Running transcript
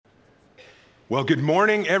Well, good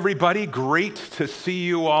morning, everybody. Great to see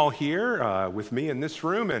you all here with me in this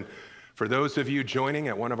room. And for those of you joining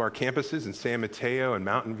at one of our campuses in San Mateo and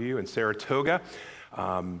Mountain View and Saratoga,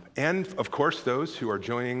 and of course, those who are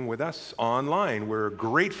joining with us online, we're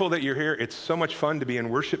grateful that you're here. It's so much fun to be in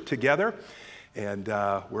worship together. And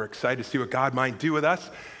we're excited to see what God might do with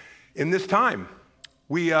us in this time.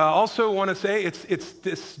 We also want to say it's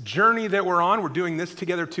this journey that we're on. We're doing this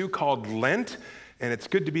together too, called Lent. And it's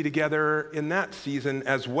good to be together in that season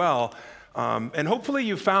as well. And hopefully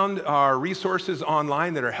you found our resources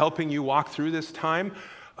online that are helping you walk through this time.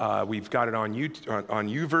 We've got it on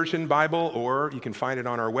YouVersion Bible, or you can find it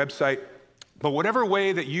on our website. But whatever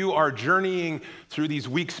way that you are journeying through these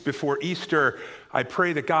weeks before Easter, I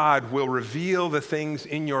pray that God will reveal the things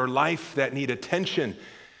in your life that need attention,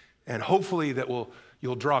 and hopefully that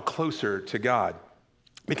you'll draw closer to God.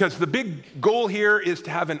 Because the big goal here is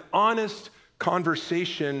to have an honest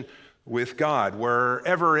conversation with God,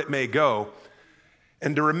 wherever it may go,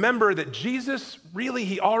 and to remember that Jesus, really,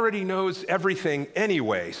 he already knows everything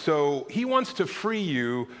anyway. So he wants to free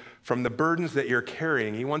you from the burdens that you're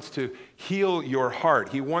carrying. He wants to heal your heart.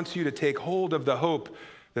 He wants you to take hold of the hope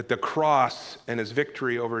that the cross and his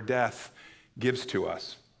victory over death gives to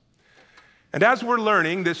us. And as we're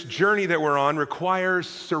learning, this journey that we're on requires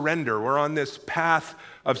surrender. We're on this path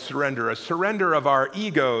of surrender, a surrender of our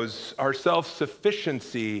egos, our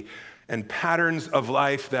self-sufficiency, and patterns of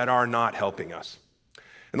life that are not helping us.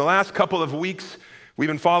 In the last couple of weeks, we've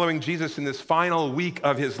been following Jesus in this final week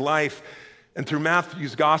of his life, and through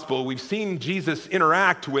Matthew's gospel, we've seen Jesus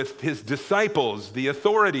interact with his disciples, the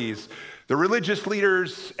authorities, the religious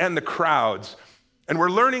leaders, and the crowds. And we're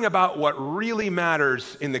learning about what really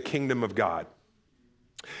matters in the kingdom of God.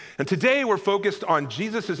 And today we're focused on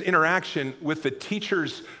Jesus' interaction with the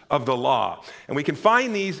teachers of the law. And we can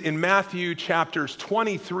find these in Matthew chapters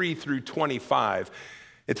 23 through 25.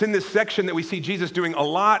 It's in this section that we see Jesus doing a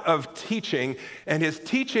lot of teaching, and his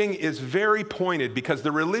teaching is very pointed because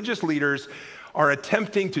the religious leaders are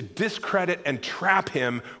attempting to discredit and trap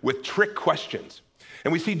him with trick questions.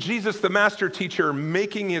 And we see Jesus, the master teacher,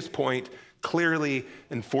 making his point clearly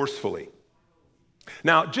and forcefully.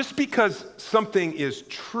 Now, just because something is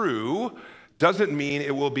true doesn't mean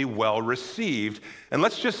it will be well received. And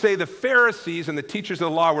let's just say the Pharisees and the teachers of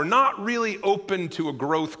the law were not really open to a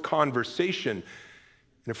growth conversation.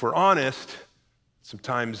 And if we're honest,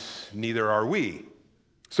 sometimes neither are we.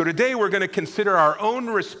 So today we're going to consider our own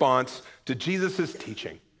response to Jesus'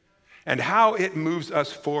 teaching and how it moves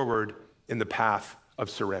us forward in the path of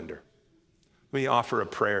surrender. Let me offer a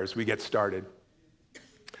prayer as we get started.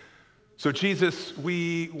 So Jesus,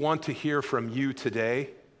 we want to hear from you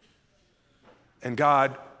today. And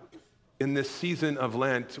God, in this season of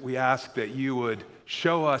Lent, we ask that you would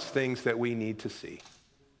show us things that we need to see.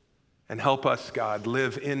 And help us, God,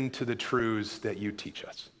 live into the truths that you teach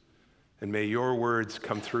us. And may your words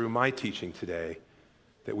come through my teaching today,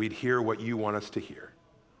 that we'd hear what you want us to hear.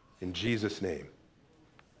 In Jesus' name,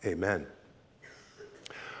 amen.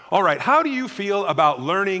 All right, how do you feel about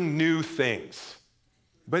learning new things?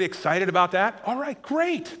 Anybody excited about that? All right,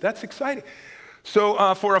 great, that's exciting.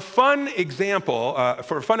 So for a fun example,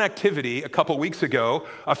 for a fun activity a couple weeks ago,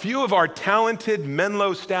 a few of our talented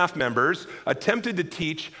Menlo staff members attempted to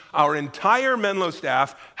teach our entire Menlo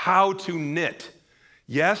staff how to knit.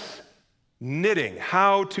 Yes, knitting,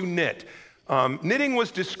 how to knit. Knitting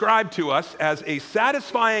was described to us as a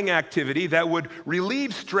satisfying activity that would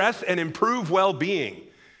relieve stress and improve well-being.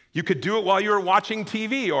 You could do it while you were watching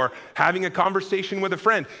TV or having a conversation with a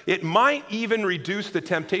friend. It might even reduce the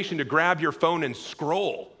temptation to grab your phone and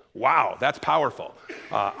scroll. Wow, that's powerful.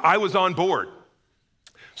 I was on board.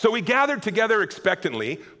 So we gathered together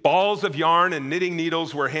expectantly. Balls of yarn and knitting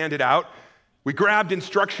needles were handed out. We grabbed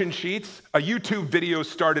instruction sheets. A YouTube video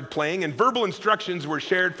started playing, and verbal instructions were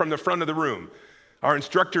shared from the front of the room. Our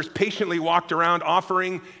instructors patiently walked around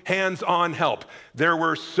offering hands-on help. There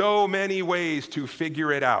were so many ways to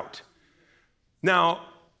figure it out. Now,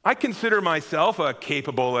 I consider myself a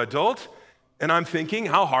capable adult, and I'm thinking,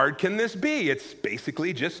 how hard can this be? It's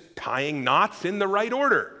basically just tying knots in the right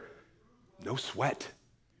order. No sweat.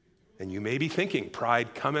 And you may be thinking,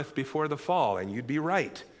 pride cometh before the fall, and you'd be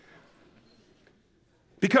right.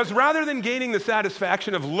 Because rather than gaining the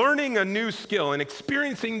satisfaction of learning a new skill and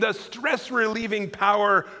experiencing the stress-relieving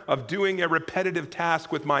power of doing a repetitive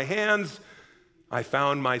task with my hands, I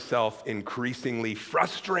found myself increasingly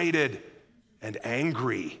frustrated and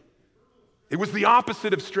angry. It was the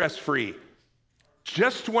opposite of stress-free.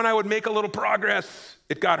 Just when I would make a little progress,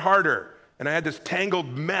 it got harder, and I had this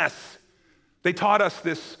tangled mess. They taught us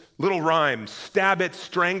this little rhyme: stab it,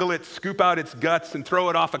 strangle it, scoop out its guts, and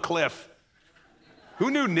throw it off a cliff. Who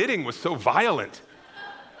knew knitting was so violent?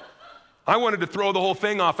 I wanted to throw the whole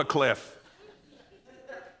thing off a cliff.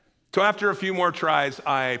 So after a few more tries,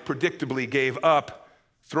 I predictably gave up,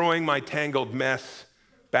 throwing my tangled mess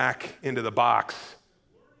back into the box.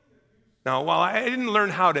 Now, while I didn't learn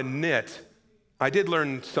how to knit, I did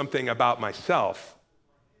learn something about myself.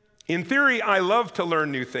 In theory, I love to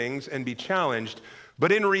learn new things and be challenged,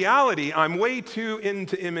 but in reality, I'm way too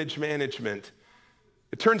into image management.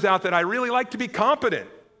 It turns out that I really like to be competent,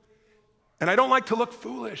 and I don't like to look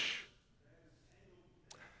foolish.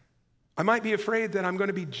 I might be afraid that I'm going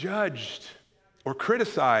to be judged or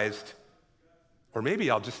criticized, or maybe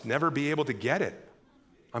I'll just never be able to get it.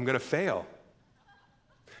 I'm going to fail.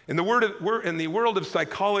 In the world of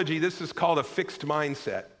psychology, this is called a fixed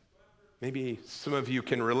mindset. Maybe some of you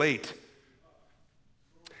can relate.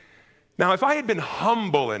 Now, if I had been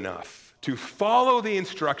humble enough to follow the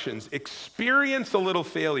instructions, experience a little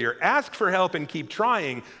failure, ask for help, and keep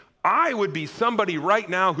trying, I would be somebody right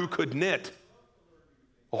now who could knit.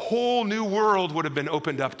 A whole new world would have been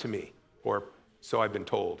opened up to me, or so I've been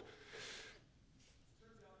told.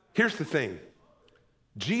 Here's the thing.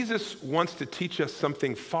 Jesus wants to teach us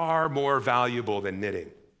something far more valuable than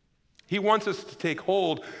knitting. He wants us to take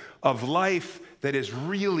hold of life that is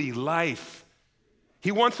really life.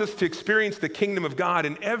 He wants us to experience the kingdom of God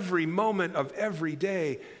in every moment of every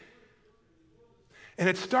day. And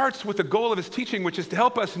it starts with the goal of his teaching, which is to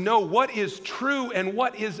help us know what is true and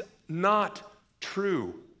what is not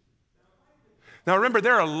true. Now remember,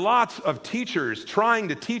 there are lots of teachers trying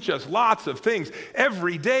to teach us lots of things.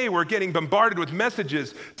 Every day we're getting bombarded with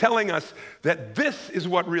messages telling us that this is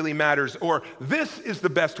what really matters, or this is the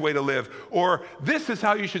best way to live, or this is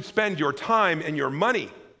how you should spend your time and your money.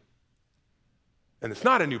 And it's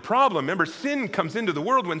not a new problem. Remember, sin comes into the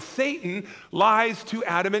world when Satan lies to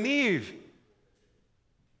Adam and Eve.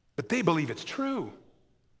 But they believe it's true.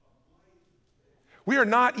 We are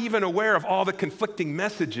not even aware of all the conflicting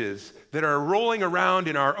messages that are rolling around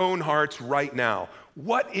in our own hearts right now.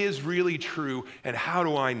 What is really true, and how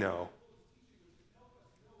do I know?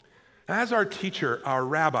 As our teacher, our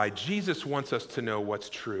rabbi, Jesus wants us to know what's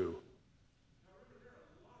true.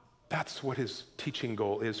 That's what his teaching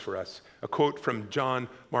goal is for us. A quote from John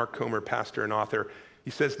Mark Comer, pastor and author.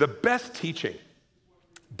 He says, "The best teaching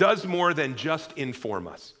does more than just inform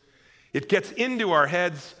us. It gets into our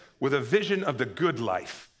heads with a vision of the good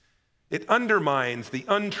life. It undermines the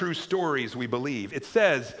untrue stories we believe. It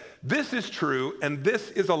says, this is true and this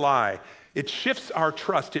is a lie. It shifts our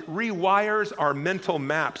trust. It rewires our mental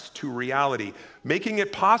maps to reality, making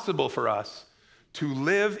it possible for us to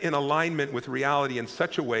live in alignment with reality in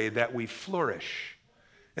such a way that we flourish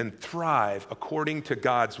and thrive according to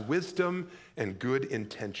God's wisdom and good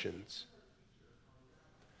intentions."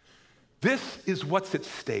 This is what's at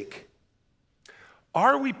stake.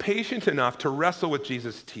 Are we patient enough to wrestle with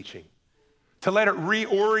Jesus' teaching, to let it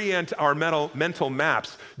reorient our mental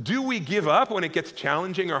maps? Do we give up when it gets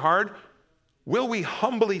challenging or hard? Will we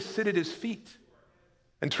humbly sit at his feet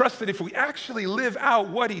and trust that if we actually live out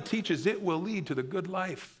what he teaches, it will lead to the good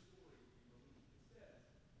life?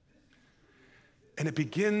 And it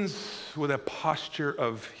begins with a posture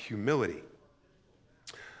of humility.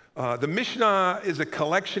 The Mishnah is a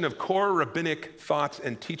collection of core rabbinic thoughts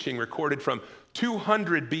and teaching recorded from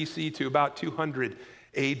 200 BC to about 200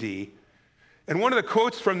 AD. And one of the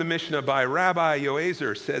quotes from the Mishnah by Rabbi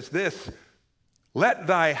Yoezer says this: "Let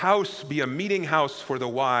thy house be a meeting house for the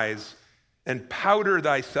wise, and powder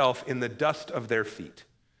thyself in the dust of their feet,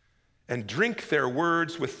 and drink their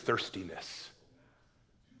words with thirstiness."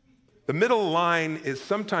 The middle line is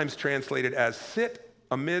sometimes translated as "sit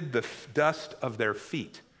amid the dust of their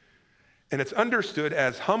feet." And it's understood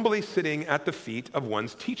as humbly sitting at the feet of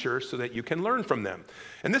one's teacher so that you can learn from them.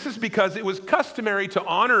 And this is because it was customary to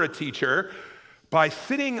honor a teacher by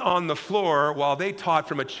sitting on the floor while they taught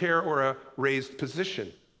from a chair or a raised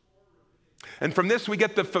position. And from this, we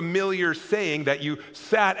get the familiar saying that you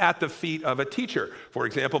sat at the feet of a teacher. For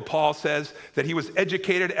example, Paul says that he was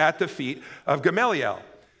educated at the feet of Gamaliel.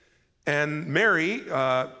 And Mary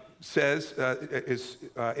says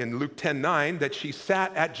in Luke 10:9 that she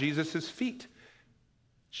sat at Jesus' feet.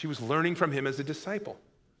 She was learning from him as a disciple.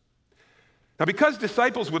 Now, because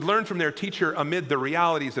disciples would learn from their teacher amid the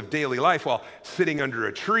realities of daily life while sitting under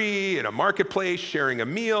a tree, in a marketplace, sharing a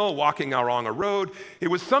meal, walking along a road, it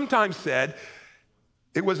was sometimes said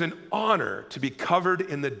it was an honor to be covered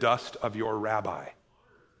in the dust of your rabbi.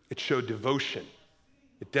 It showed devotion.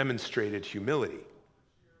 It demonstrated humility.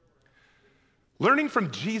 Learning from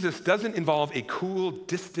Jesus doesn't involve a cool,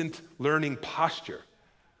 distant learning posture.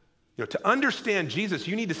 To understand Jesus,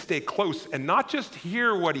 you need to stay close and not just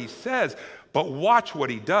hear what he says, but watch what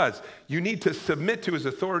he does. You need to submit to his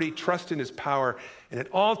authority, trust in his power, and it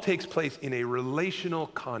all takes place in a relational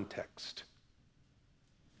context.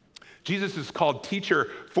 Jesus is called teacher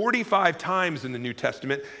 45 times in the New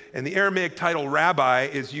Testament, and the Aramaic title rabbi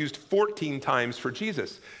is used 14 times for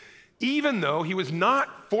Jesus, even though he was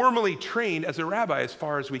not formally trained as a rabbi as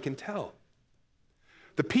far as we can tell.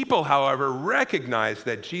 The people, however, recognized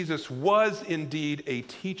that Jesus was indeed a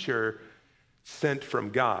teacher sent from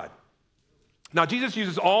God. Now, Jesus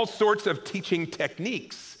uses all sorts of teaching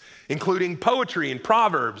techniques, including poetry and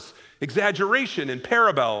proverbs, exaggeration and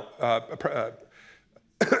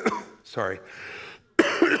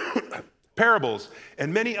parables,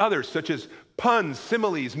 and many others, such as puns,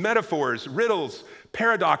 similes, metaphors, riddles,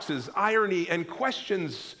 paradoxes, irony, and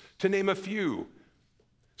questions, to name a few.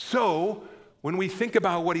 So, when we think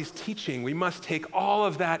about what he's teaching, we must take all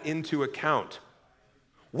of that into account.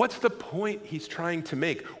 What's the point he's trying to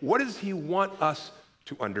make? What does he want us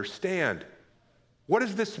to understand? What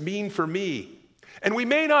does this mean for me? And we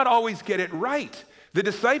may not always get it right. The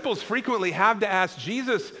disciples frequently had to ask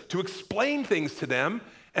Jesus to explain things to them,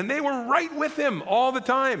 and they were right with him all the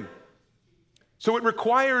time. So it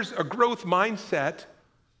requires a growth mindset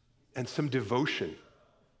and some devotion.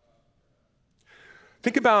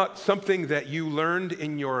 Think about something that you learned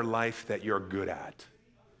in your life that you're good at.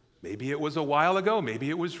 Maybe it was a while ago, maybe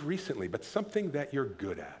it was recently, but something that you're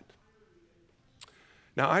good at.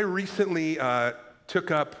 Now, I recently took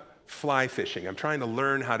up fly fishing. I'm trying to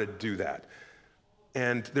learn how to do that.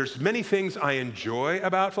 And there's many things I enjoy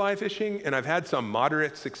about fly fishing, and I've had some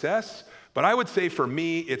moderate success, but I would say for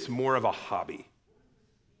me, it's more of a hobby.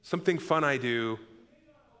 Something fun I do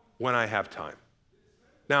when I have time.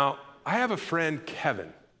 Now, I have a friend,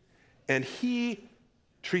 Kevin, and he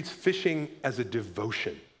treats fishing as a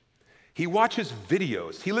devotion. He watches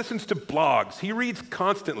videos, he listens to blogs, he reads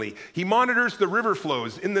constantly, he monitors the river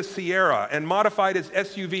flows in the Sierra and modified his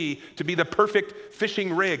SUV to be the perfect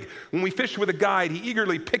fishing rig. When we fish with a guide, he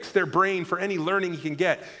eagerly picks their brain for any learning he can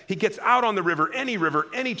get. He gets out on the river,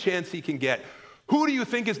 any chance he can get. Who do you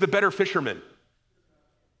think is the better fisherman?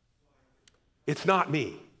 It's not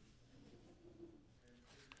me.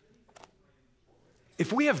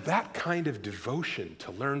 If we have that kind of devotion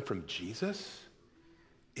to learn from Jesus,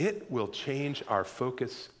 it will change our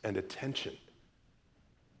focus and attention.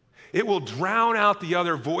 It will drown out the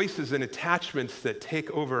other voices and attachments that take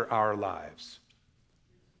over our lives.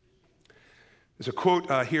 There's a quote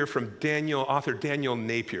here from author Daniel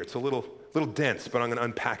Napier. It's a little dense, but I'm going to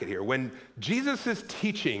unpack it here. When Jesus'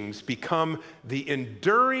 teachings become the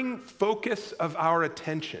enduring focus of our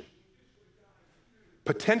attention,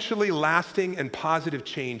 potentially lasting and positive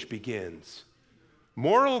change begins.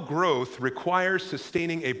 Moral growth requires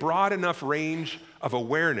sustaining a broad enough range of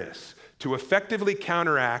awareness to effectively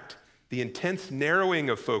counteract the intense narrowing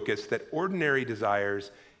of focus that ordinary desires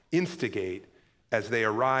instigate as they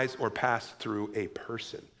arise or pass through a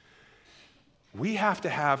person. We have to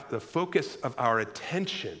have the focus of our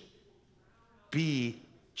attention be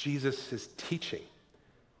Jesus' teaching,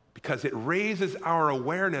 because it raises our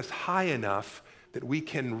awareness high enough that we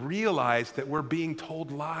can realize that we're being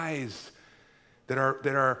told lies, that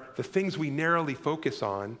are the things we narrowly focus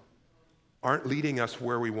on aren't leading us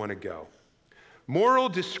where we want to go. Moral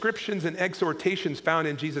descriptions and exhortations found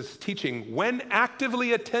in Jesus' teaching, when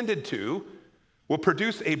actively attended to, will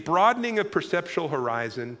produce a broadening of perceptual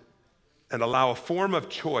horizon and allow a form of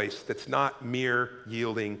choice that's not mere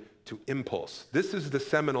yielding to impulse. This is the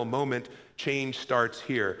seminal moment. Change starts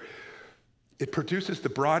here. It produces the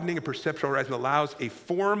broadening of perceptual horizon, allows a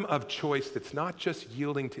form of choice that's not just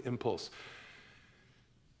yielding to impulse.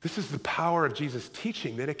 This is the power of Jesus'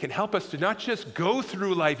 teaching, that it can help us to not just go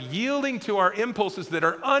through life yielding to our impulses that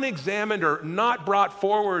are unexamined or not brought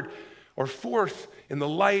forward or forth in the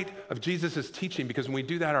light of Jesus' teaching, because when we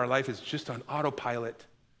do that, our life is just on autopilot.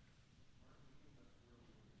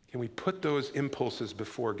 Can we put those impulses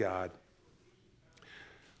before God?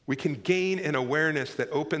 We can gain an awareness that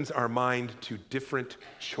opens our mind to different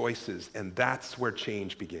choices, and that's where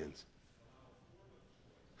change begins.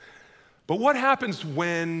 But what happens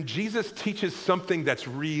when Jesus teaches something that's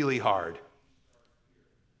really hard?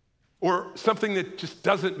 Or something that just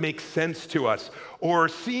doesn't make sense to us, or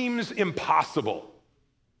seems impossible?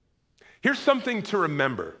 Here's something to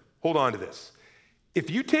remember. Hold on to this. If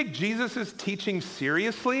you take Jesus' teaching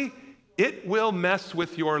seriously, it will mess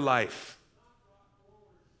with your life.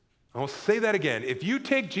 I'll say that again. If you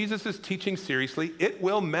take Jesus' teaching seriously, it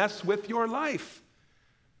will mess with your life.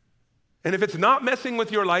 And if it's not messing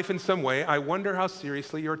with your life in some way, I wonder how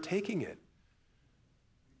seriously you're taking it.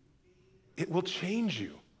 it will change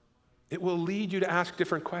you. It will lead you to ask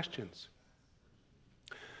different questions.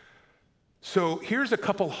 So here's a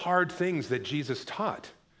couple hard things that Jesus taught.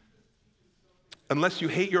 Unless you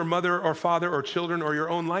hate your mother or father or children or your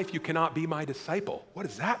own life, you cannot be my disciple. What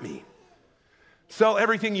does that mean? Sell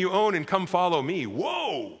everything you own and come follow me.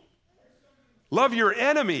 Whoa! Love your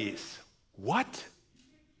enemies. What?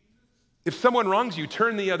 If someone wrongs you,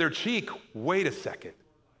 turn the other cheek. Wait a second.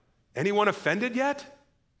 Anyone offended yet?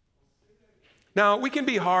 Now, we can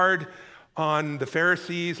be hard on the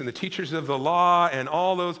Pharisees and the teachers of the law and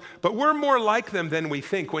all those, but we're more like them than we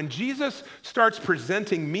think. When Jesus starts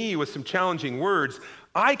presenting me with some challenging words,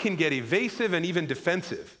 I can get evasive and even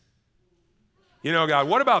defensive. You know, God,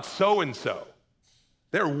 what about so-and-so?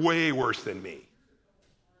 They're way worse than me.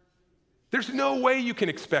 There's no way you can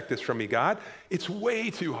expect this from me, God. It's way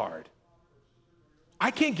too hard.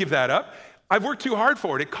 I can't give that up. I've worked too hard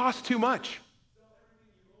for it. It costs too much.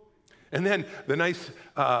 And then the nice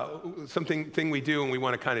thing we do and we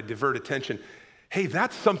want to kind of divert attention. Hey,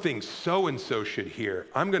 that's something so-and-so should hear.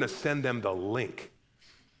 I'm going to send them the link.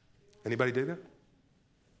 Anybody do that?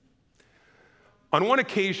 On one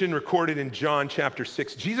occasion recorded in John chapter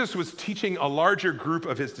 6, Jesus was teaching a larger group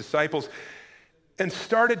of his disciples and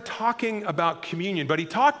started talking about communion, but he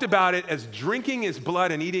talked about it as drinking his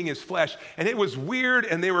blood and eating his flesh, and it was weird,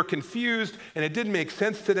 and they were confused, and it didn't make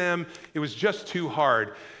sense to them. It was just too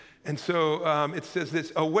hard. And so it says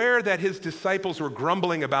this, aware that his disciples were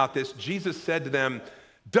grumbling about this, Jesus said to them,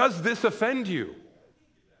 "Does this offend you?"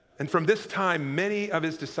 And from this time, many of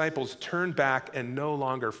his disciples turned back and no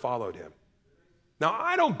longer followed him. Now,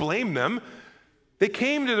 I don't blame them. They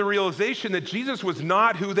came to the realization that Jesus was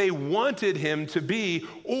not who they wanted him to be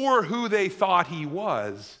or who they thought he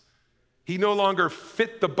was. He no longer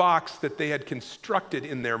fit the box that they had constructed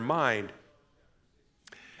in their mind.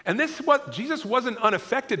 And Jesus wasn't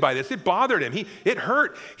unaffected by this. It bothered him. It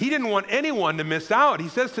hurt. He didn't want anyone to miss out. He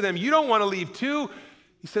says to them, you don't want to leave too.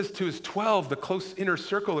 He says to his 12, the close inner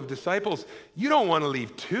circle of disciples, you don't want to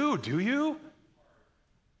leave too, do you?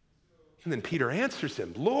 And then Peter answers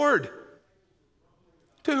him, Lord,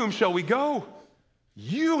 to whom shall we go?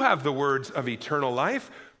 You have the words of eternal life.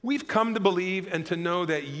 We've come to believe and to know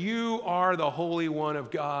that you are the Holy One of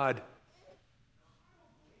God.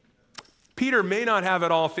 Peter may not have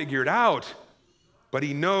it all figured out, but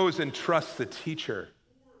he knows and trusts the teacher.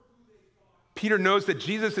 Peter knows that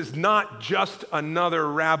Jesus is not just another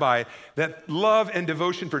rabbi, that love and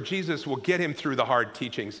devotion for Jesus will get him through the hard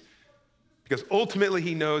teachings, because ultimately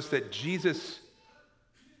he knows that Jesus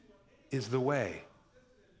is the way,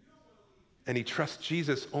 and he trusts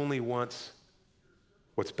Jesus only wants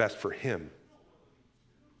what's best for him.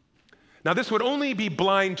 Now, this would only be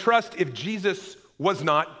blind trust if Jesus was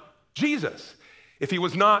not Jesus, if he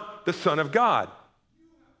was not the Son of God.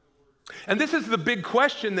 And this is the big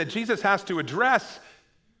question that Jesus has to address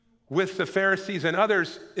with the Pharisees and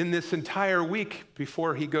others in this entire week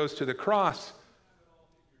before he goes to the cross.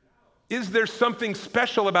 Is there something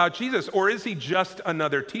special about Jesus, or is he just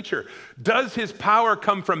another teacher? Does his power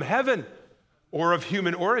come from heaven or of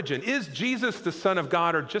human origin? Is Jesus the Son of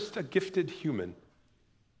God or just a gifted human?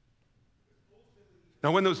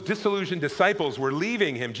 Now, when those disillusioned disciples were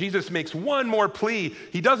leaving him, Jesus makes one more plea.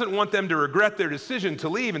 He doesn't want them to regret their decision to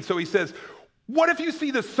leave. And so he says, what if you see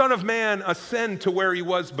the Son of Man ascend to where he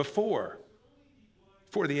was before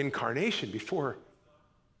the incarnation, before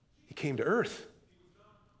he came to earth?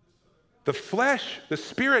 The flesh, the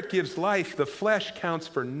Spirit gives life. The flesh counts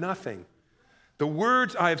for nothing. The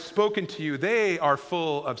words I have spoken to you, they are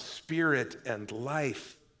full of spirit and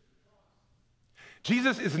life.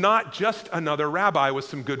 Jesus is not just another rabbi with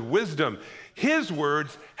some good wisdom. His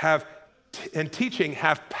words and teaching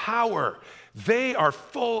have power. They are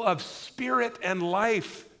full of spirit and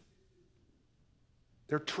life.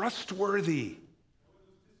 They're trustworthy.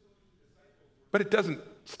 But it doesn't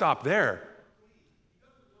stop there.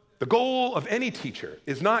 The goal of any teacher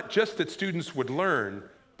is not just that students would learn,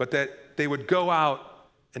 but that they would go out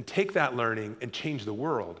and take that learning and change the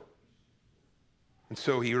world. And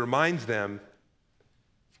so he reminds them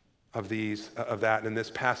of that in this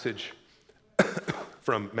passage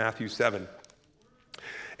from Matthew 7.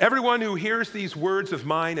 Everyone who hears these words of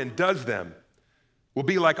mine and does them will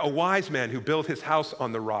be like a wise man who built his house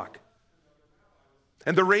on the rock.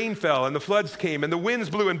 And the rain fell, and the floods came, and the winds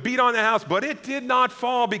blew and beat on the house, but it did not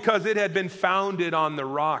fall because it had been founded on the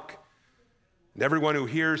rock. And everyone who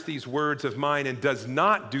hears these words of mine and does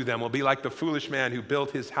not do them will be like the foolish man who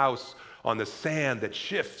built his house on the sand that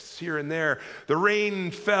shifts here and there. The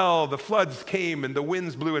rain fell, the floods came, and the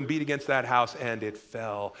winds blew and beat against that house, and it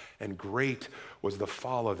fell, and great was the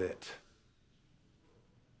fall of it.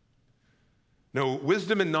 No,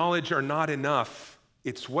 wisdom and knowledge are not enough.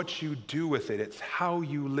 It's what you do with it. It's how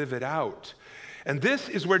you live it out. And this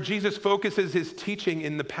is where Jesus focuses his teaching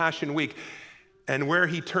in the Passion Week and where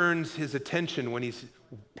he turns his attention when he's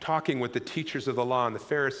talking with the teachers of the law and the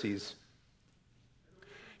Pharisees.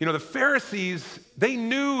 You know, the Pharisees, they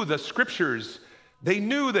knew the scriptures, they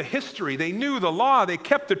knew the history, they knew the law, they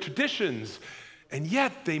kept the traditions, and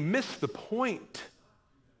yet they missed the point.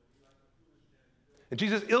 And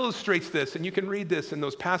Jesus illustrates this, and you can read this in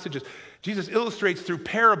those passages. Jesus illustrates through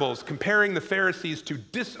parables, comparing the Pharisees to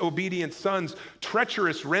disobedient sons,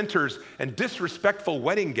 treacherous renters, and disrespectful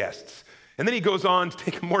wedding guests. And then he goes on to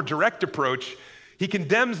take a more direct approach. He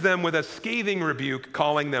condemns them with a scathing rebuke,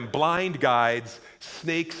 calling them blind guides,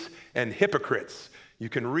 snakes, and hypocrites. You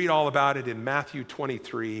can read all about it in Matthew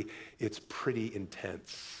 23. It's pretty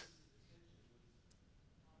intense.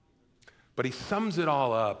 But he sums it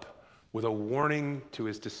all up with a warning to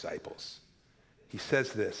his disciples. He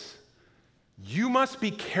says this, "You must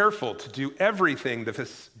be careful to do everything the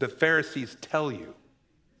Pharisees tell you,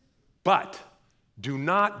 but do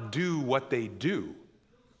not do what they do,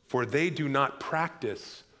 for they do not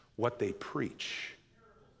practice what they preach."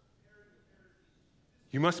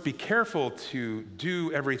 You must be careful to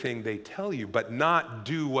do everything they tell you, but not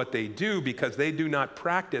do what they do, because they do not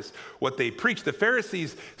practice what they preach. The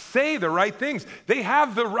Pharisees say the right things. They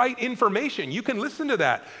have the right information. You can listen to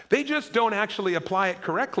that. They just don't actually apply it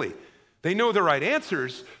correctly. They know the right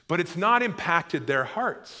answers, but it's not impacted their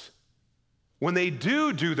hearts. When they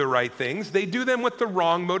do the right things, they do them with the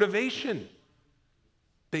wrong motivation.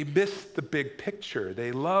 They miss the big picture.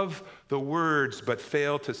 They love the words, but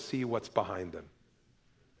fail to see what's behind them.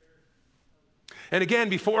 And again,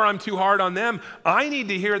 before I'm too hard on them, I need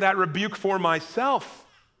to hear that rebuke for myself.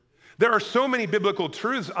 There are so many biblical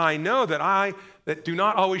truths I know that do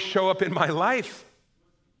not always show up in my life.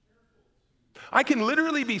 I can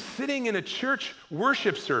literally be sitting in a church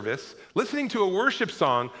worship service, listening to a worship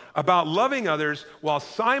song about loving others while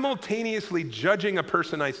simultaneously judging a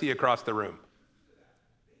person I see across the room.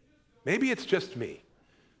 Maybe it's just me.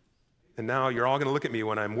 And now you're all going to look at me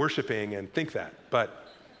when I'm worshiping and think that, but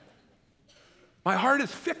my heart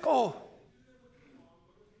is fickle.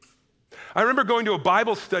 I remember going to a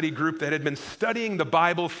Bible study group that had been studying the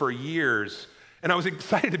Bible for years, and I was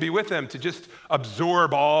excited to be with them to just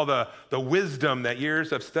absorb all the wisdom that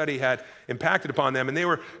years of study had impacted upon them. And they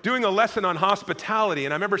were doing a lesson on hospitality,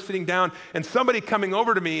 and I remember sitting down and somebody coming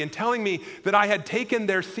over to me and telling me that I had taken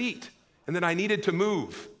their seat and that I needed to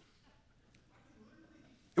move.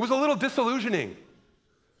 It was a little disillusioning.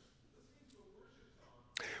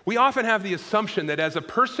 We often have the assumption that as a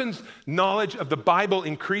person's knowledge of the Bible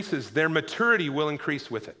increases, their maturity will increase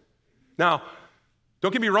with it. Now,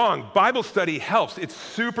 don't get me wrong, Bible study helps. It's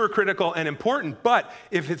super critical and important, but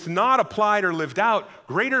if it's not applied or lived out,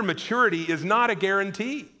 greater maturity is not a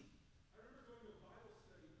guarantee.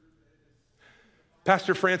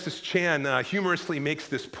 Pastor Francis Chan humorously makes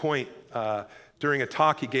this point during a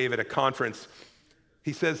talk he gave at a conference.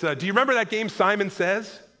 He says, do you remember that game Simon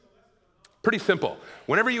Says? Pretty simple.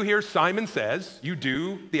 Whenever you hear Simon Says, you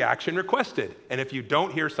do the action requested. And if you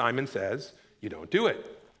don't hear Simon Says, you don't do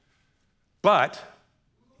it. But,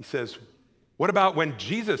 he says, what about when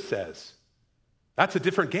Jesus says? That's a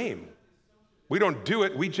different game. We don't do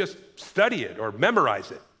it, we just study it or memorize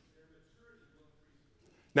it.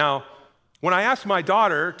 Now, when I ask my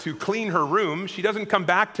daughter to clean her room, she doesn't come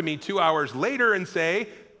back to me 2 hours later and say,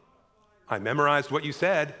 I memorized what you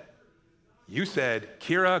said. You said,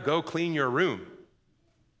 Kira, go clean your room.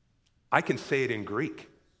 I can say it in Greek.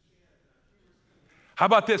 How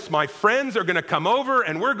about this? My friends are going to come over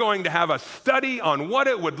and we're going to have a study on what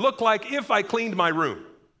it would look like if I cleaned my room.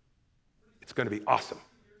 It's going to be awesome.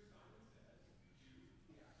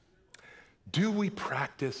 Do we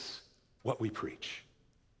practice what we preach?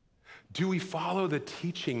 Do we follow the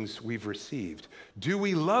teachings we've received? Do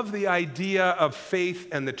we love the idea of faith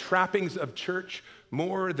and the trappings of church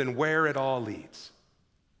more than where it all leads?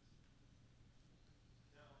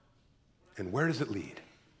 And where does it lead?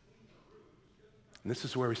 And this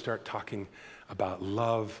is where we start talking about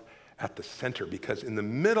love at the center, because in the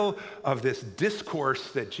middle of this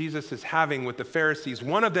discourse that Jesus is having with the Pharisees,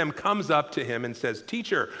 one of them comes up to him and says,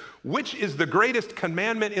 Teacher, which is the greatest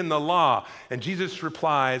commandment in the law? And Jesus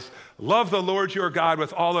replies, love the Lord your God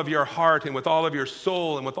with all of your heart and with all of your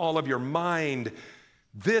soul and with all of your mind.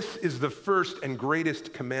 This is the first and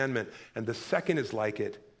greatest commandment, and the second is like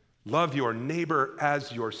it. Love your neighbor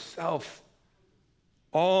as yourself.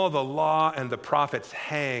 All the law and the prophets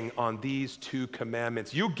hang on these two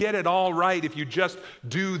commandments. You get it all right if you just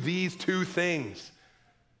do these two things.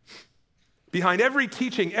 Behind every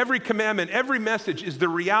teaching, every commandment, every message is the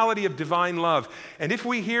reality of divine love. And if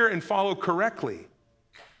we hear and follow correctly,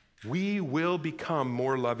 we will become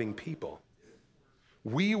more loving people.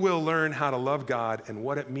 We will learn how to love God and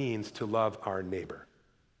what it means to love our neighbor.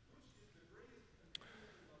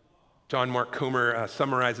 John Mark Comer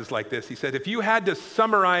summarizes like this. He said, if you had to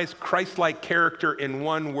summarize Christ-like character in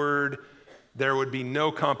one word, there would be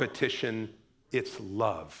no competition. It's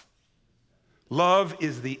love. Love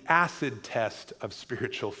is the acid test of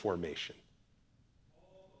spiritual formation.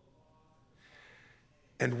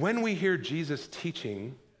 And when we hear Jesus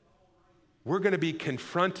teaching, we're going to be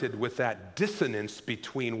confronted with that dissonance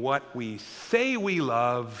between what we say we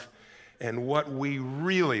love and what we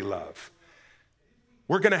really love.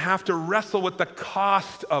 We're going to have to wrestle with the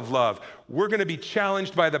cost of love. We're going to be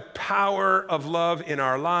challenged by the power of love in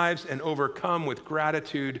our lives and overcome with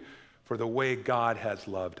gratitude for the way God has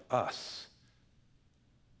loved us.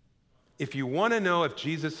 If you want to know if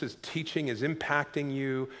Jesus' teaching is impacting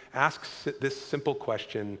you, ask this simple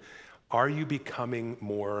question: are you becoming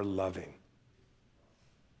more loving?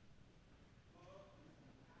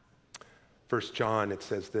 1 John, it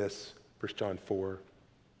says this, 1 John 4.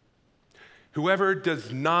 Whoever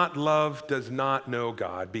does not love does not know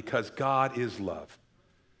God, because God is love.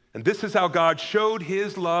 And this is how God showed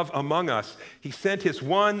his love among us. He sent his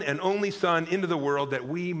one and only Son into the world that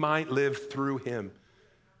we might live through him.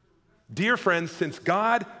 Dear friends, since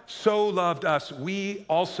God so loved us, we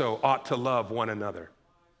also ought to love one another.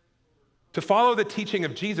 To follow the teaching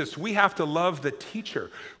of Jesus, we have to love the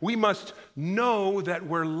teacher. We must know that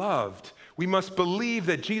we're loved. We must believe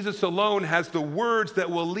that Jesus alone has the words that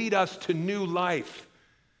will lead us to new life,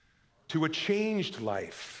 to a changed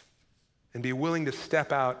life, and be willing to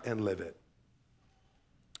step out and live it.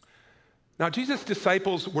 Now, Jesus'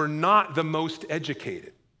 disciples were not the most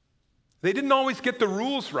educated. They didn't always get the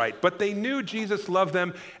rules right, but they knew Jesus loved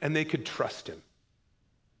them and they could trust him.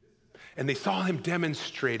 And they saw him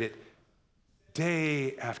demonstrate it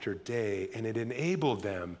day after day, and it enabled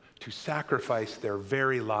them to sacrifice their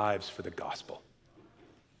very lives for the gospel.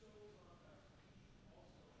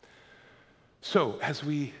 So, as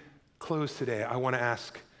we close today, I want to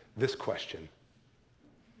ask this question: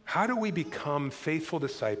 how do we become faithful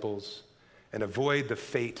disciples and avoid the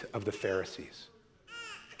fate of the Pharisees?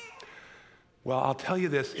 Well, I'll tell you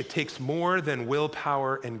this, it takes more than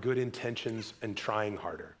willpower and good intentions and trying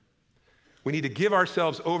harder. We need to give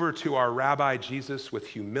ourselves over to our Rabbi Jesus with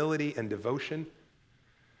humility and devotion.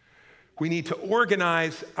 We need to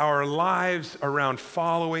organize our lives around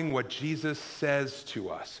following what Jesus says to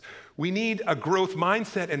us. We need a growth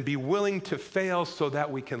mindset and be willing to fail so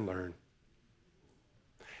that we can learn.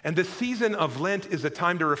 And the season of Lent is a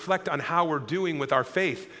time to reflect on how we're doing with our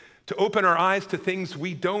faith, to open our eyes to things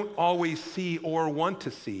we don't always see or want to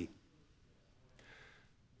see.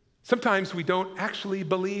 Sometimes we don't actually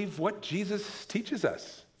believe what Jesus teaches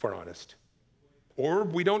us, if we're honest. Or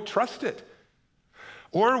we don't trust it.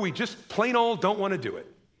 Or we just plain old don't want to do it.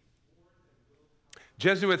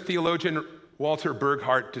 Jesuit theologian Walter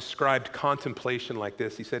Burghardt described contemplation like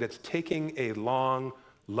this. He said, it's taking a long,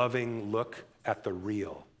 loving look at the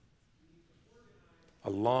real. A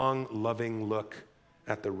long, loving look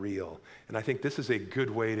at the real. And I think this is a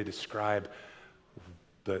good way to describe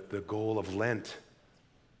the goal of Lent.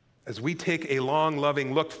 As we take a long,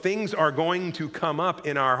 loving look, things are going to come up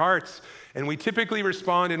in our hearts, and we typically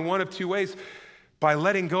respond in one of two ways: by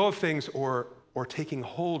letting go of things or taking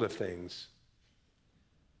hold of things.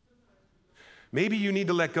 Maybe you need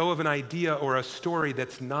to let go of an idea or a story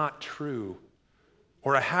that's not true,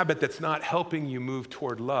 or a habit that's not helping you move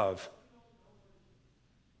toward love.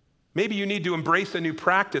 Maybe you need to embrace a new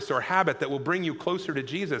practice or habit that will bring you closer to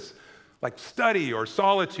Jesus, like study or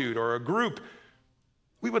solitude or a group.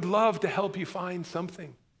 We would love to help you find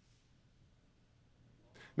something.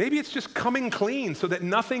 Maybe it's just coming clean so that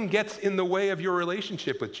nothing gets in the way of your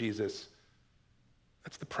relationship with Jesus.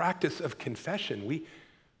 That's the practice of confession.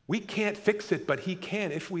 We can't fix it, but he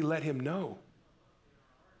can if we let him know.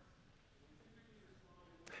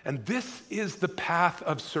 And this is the path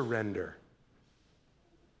of surrender.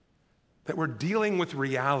 That we're dealing with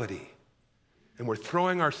reality and we're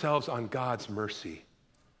throwing ourselves on God's mercy.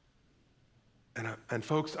 And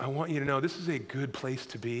folks, I want you to know this is a good place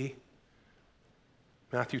to be.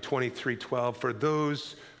 Matthew 23:12, for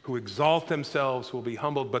those who exalt themselves will be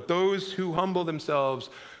humbled, but those who humble themselves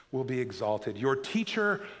will be exalted. Your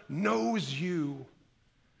teacher knows you,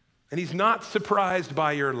 and he's not surprised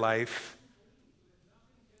by your life.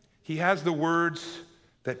 He has the words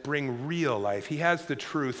that bring real life. He has the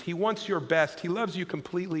truth. He wants your best. He loves you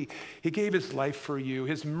completely. He gave his life for you.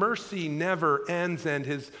 His mercy never ends, and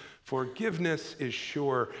his Forgiveness is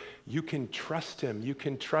sure. You can trust him. You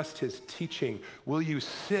can trust his teaching. Will you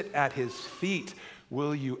sit at his feet?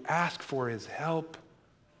 Will you ask for his help?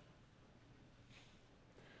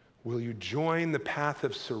 Will you join the path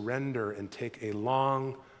of surrender and take a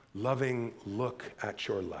long, loving look at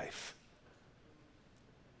your life?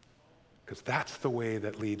 Because that's the way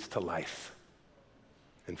that leads to life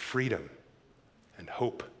and freedom and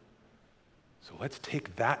hope. So let's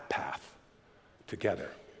take that path together.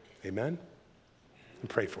 Amen? And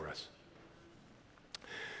pray for us.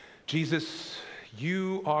 Jesus,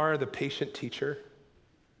 you are the patient teacher.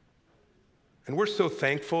 And we're so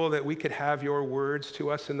thankful that we could have your words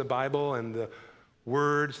to us in the Bible and the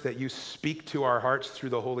words that you speak to our hearts through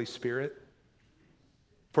the Holy Spirit.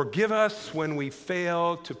 Forgive us when we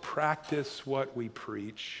fail to practice what we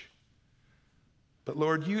preach. But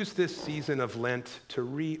Lord, use this season of Lent to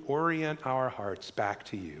reorient our hearts back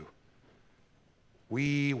to you.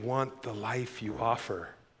 We want the life you offer.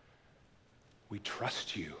 We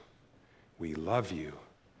trust you. We love you.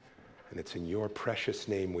 And it's in your precious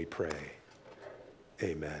name we pray.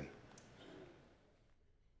 Amen.